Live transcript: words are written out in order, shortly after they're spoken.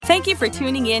Thank you for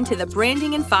tuning in to the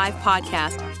Branding in 5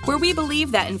 podcast, where we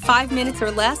believe that in 5 minutes or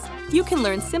less, you can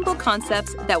learn simple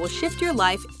concepts that will shift your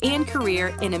life and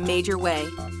career in a major way.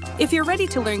 If you're ready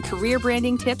to learn career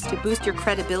branding tips to boost your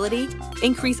credibility,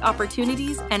 increase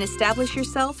opportunities, and establish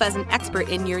yourself as an expert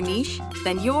in your niche,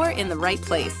 then you're in the right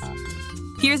place.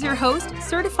 Here's your host,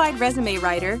 certified resume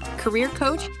writer, career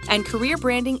coach, and career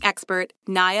branding expert,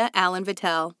 Naya Allen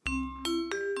Vittel.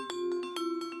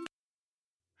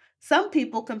 Some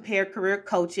people compare career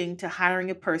coaching to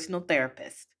hiring a personal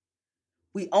therapist.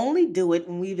 We only do it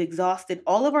when we've exhausted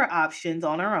all of our options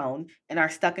on our own and are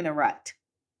stuck in a rut.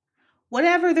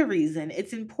 Whatever the reason,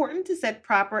 it's important to set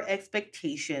proper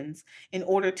expectations in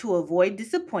order to avoid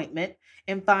disappointment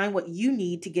and find what you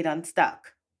need to get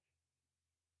unstuck.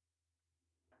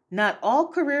 Not all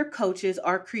career coaches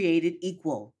are created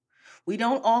equal. We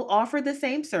don't all offer the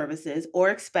same services or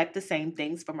expect the same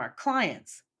things from our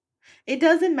clients. It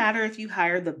doesn't matter if you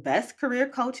hire the best career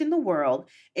coach in the world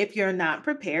if you're not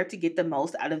prepared to get the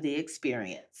most out of the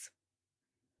experience.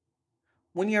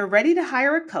 When you're ready to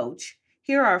hire a coach,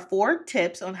 here are 4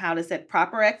 tips on how to set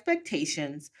proper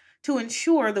expectations to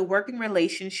ensure the working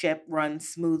relationship runs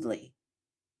smoothly.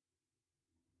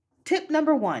 Tip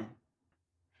number 1,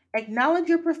 acknowledge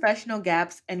your professional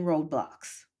gaps and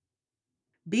roadblocks.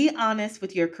 Be honest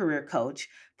with your career coach,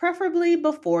 preferably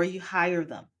before you hire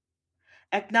them.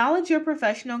 Acknowledge your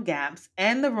professional gaps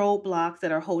and the roadblocks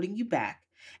that are holding you back,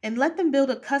 and let them build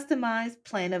a customized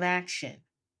plan of action.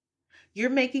 You're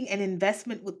making an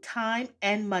investment with time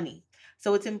and money,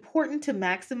 so it's important to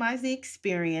maximize the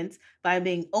experience by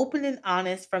being open and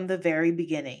honest from the very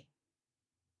beginning.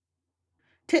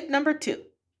 Tip number 2,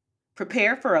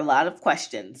 prepare for a lot of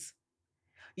questions.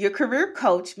 Your career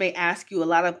coach may ask you a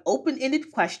lot of open-ended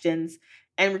questions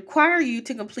and require you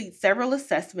to complete several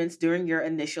assessments during your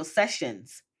initial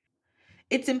sessions.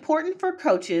 It's important for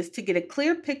coaches to get a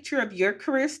clear picture of your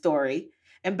career story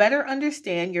and better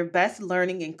understand your best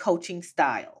learning and coaching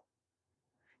style.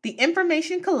 The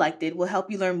information collected will help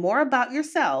you learn more about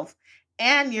yourself,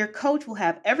 and your coach will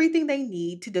have everything they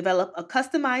need to develop a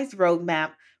customized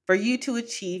roadmap for you to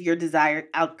achieve your desired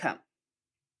outcome.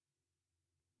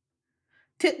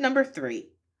 Tip number 3,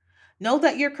 know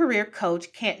that your career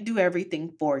coach can't do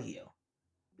everything for you.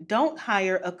 Don't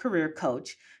hire a career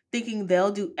coach thinking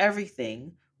they'll do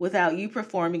everything without you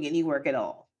performing any work at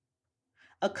all.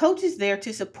 A coach is there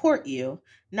to support you,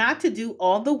 not to do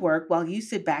all the work while you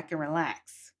sit back and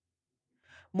relax.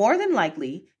 More than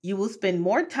likely, you will spend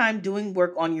more time doing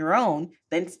work on your own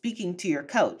than speaking to your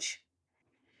coach.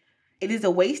 It is a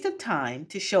waste of time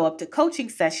to show up to coaching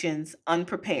sessions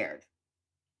unprepared.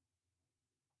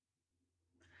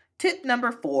 Tip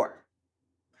number 4,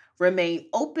 remain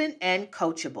open and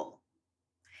coachable.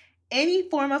 Any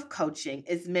form of coaching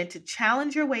is meant to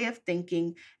challenge your way of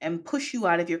thinking and push you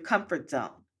out of your comfort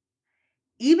zone.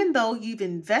 Even though you've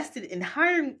invested in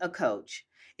hiring a coach,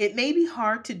 it may be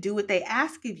hard to do what they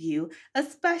ask of you,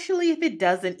 especially if it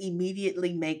doesn't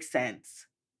immediately make sense.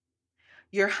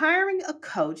 You're hiring a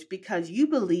coach because you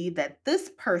believe that this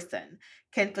person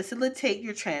can facilitate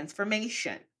your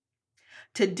transformation.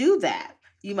 To do that,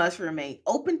 you must remain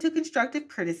open to constructive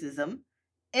criticism,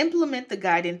 implement the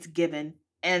guidance given,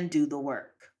 and do the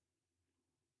work.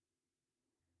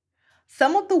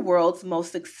 Some of the world's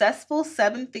most successful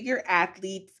 7-figure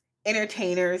athletes,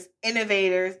 entertainers,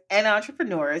 innovators, and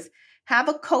entrepreneurs have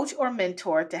a coach or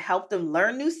mentor to help them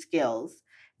learn new skills,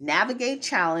 navigate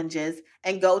challenges,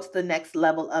 and go to the next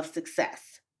level of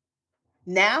success.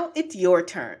 Now it's your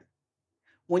turn.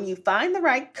 When you find the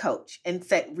right coach and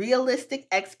set realistic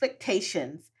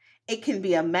expectations, it can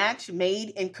be a match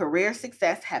made in career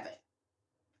success heaven.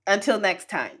 Until next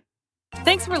time.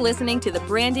 Thanks for listening to the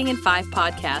Branding in 5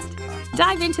 podcast.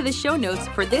 Dive into the show notes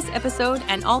for this episode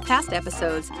and all past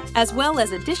episodes, as well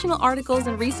as additional articles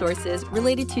and resources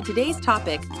related to today's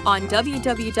topic on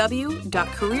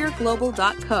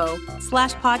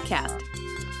www.careerglobal.co/podcast.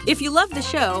 If you love the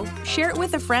show, share it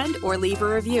with a friend or leave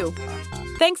a review.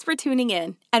 Thanks for tuning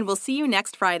in, and we'll see you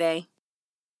next Friday.